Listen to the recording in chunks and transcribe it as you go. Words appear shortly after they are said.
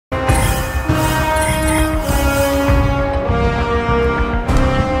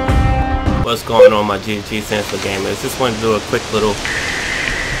What's going on, my GG stands for Gamerz. Just wanted to do a quick little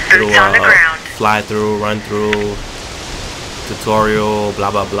fly through, run through, tutorial,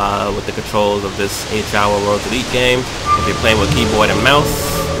 blah blah blah with the controls of this 8-hour World Elite game. If you're playing with keyboard and mouse,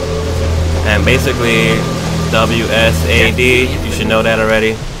 and basically WSAD, you should know that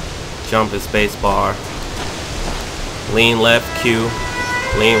already. Jump is space bar. Lean left Q,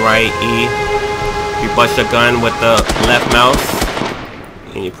 lean right E. You bust your gun with the left mouse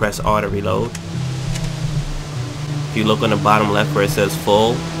and you press R to reload. If you look on the bottom left where it says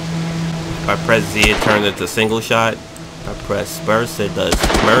full, if I press Z it turns into single shot. If I press burst it does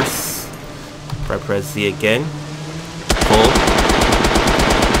burst. If I press Z again, full.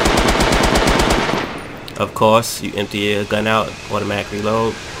 Of course you empty your gun out, automatic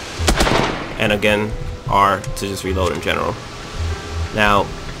reload, and again R to just reload in general. Now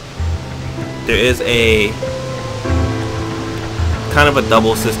there is a kind of a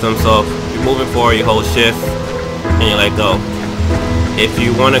double system, so if you're moving forward you hold shift and you let go. If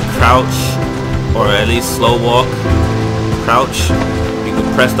you want to crouch or at least slow walk, crouch, you can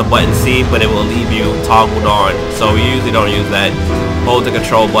press the button C, but it will leave you toggled on, so we usually don't use that. Hold the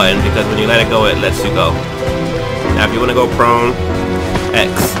control button, because when you let it go it lets you go. Now if you want to go prone,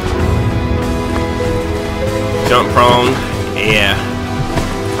 X. Jump prone, yeah.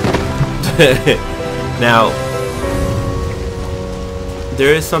 Now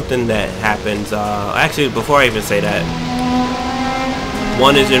there is something that happens, actually before I even say that,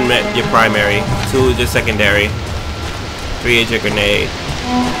 1 is your primary, 2 is your secondary, 3 is your grenade.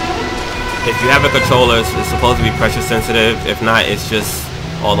 If you have a controller, it's supposed to be pressure sensitive. If not, it's just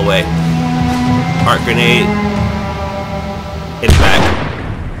all the way. Arc grenade, it's back.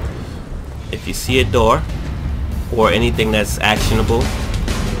 If you see a door or anything that's actionable,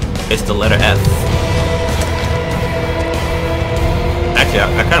 it's the letter F. Actually, I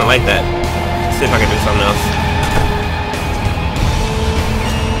kind of like that. Let's see if I can do something else.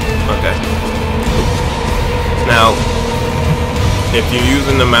 Okay. Now, if you're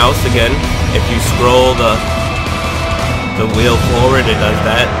using the mouse again, if you scroll the wheel forward, it does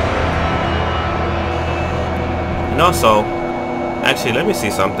that. And also, actually, let me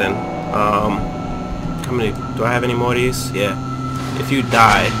see something. How many? Do I have any more of these? Yeah. If you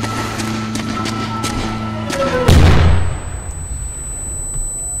die,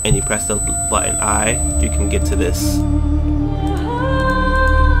 and you press the button I, you can get to this.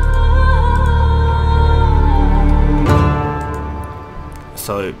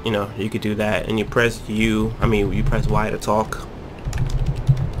 So, you know, you could do that, and you press you press Y to talk.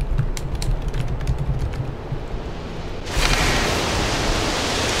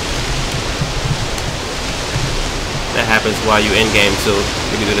 That happens while you're in game too.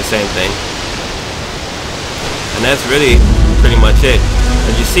 You can do the same thing. And that's really pretty much it.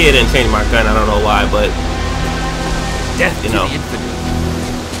 As you see, it didn't change my gun, I don't know why, but you know,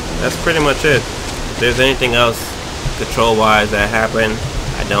 that's pretty much it. If there's anything else control wise that happened,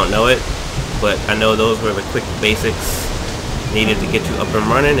 I don't know it, but I know those were the quick basics needed to get you up and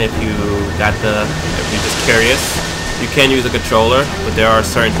running. If you're just curious, you can use a controller, but there are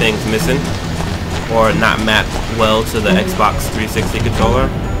certain things missing or not mapped well to the Xbox 360 controller.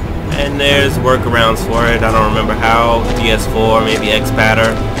 And there's workarounds for it. I don't remember how. DS4, maybe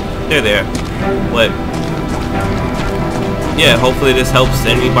X-Patter. They're there. But yeah, hopefully this helps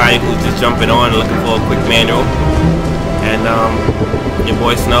anybody who's just jumping on and looking for a quick manual. And your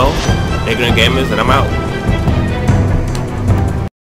boy Snow, Ignorant Gamerz, and I'm out.